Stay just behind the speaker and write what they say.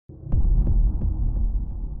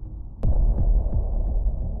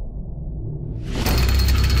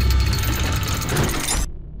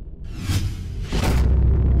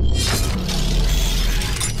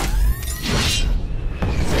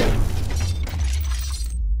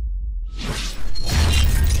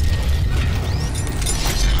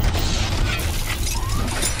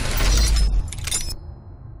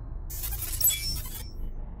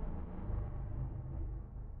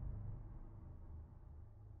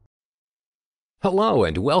Hello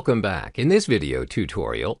and welcome back. In this video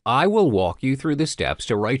tutorial, I will walk you through the steps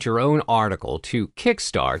to write your own article to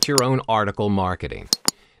kickstart your own article marketing.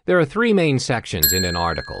 There are three main sections in an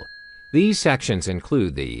article. These sections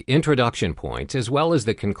include the introduction points as well as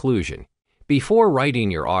the conclusion. Before writing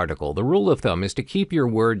your article, the rule of thumb is to keep your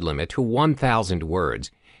word limit to 1,000 words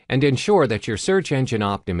and ensure that your search engine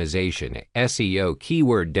optimization, SEO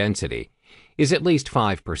keyword density, is at least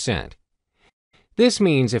 5%. This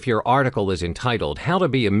means if your article is entitled How to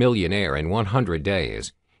Be a Millionaire in 100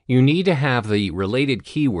 Days, you need to have the related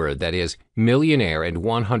keyword that is millionaire in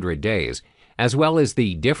 100 days, as well as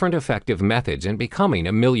the different effective methods in becoming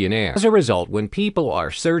a millionaire. As a result, when people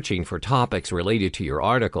are searching for topics related to your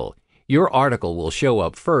article will show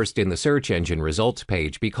up first in the search engine results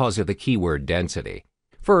page because of the keyword density.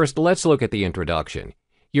 First, let's look at the introduction.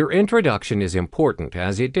 Your introduction is important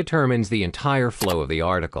as it determines the entire flow of the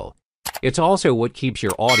article. It's also what keeps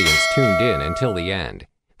your audience tuned in until the end.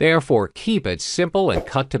 Therefore, keep it simple and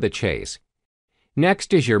cut to the chase.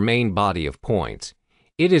 Next is your main body of points.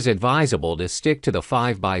 It is advisable to stick to the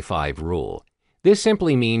 5x5 rule. This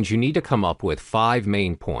simply means you need to come up with 5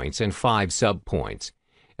 main points and 5 subpoints.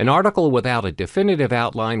 An article without a definitive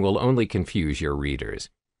outline will only confuse your readers.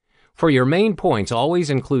 For your main points,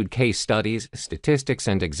 always include case studies, statistics,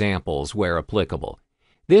 and examples where applicable.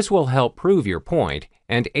 This will help prove your point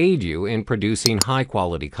and aid you in producing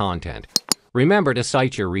high-quality content. Remember to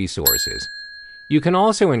cite your resources. You can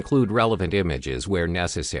also include relevant images where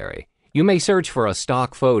necessary. You may search for a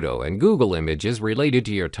stock photo and Google images related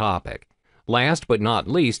to your topic. Last but not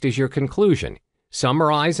least is your conclusion.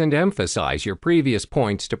 Summarize and emphasize your previous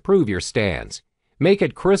points to prove your stance. Make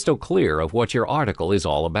it crystal clear of what your article is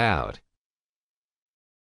all about.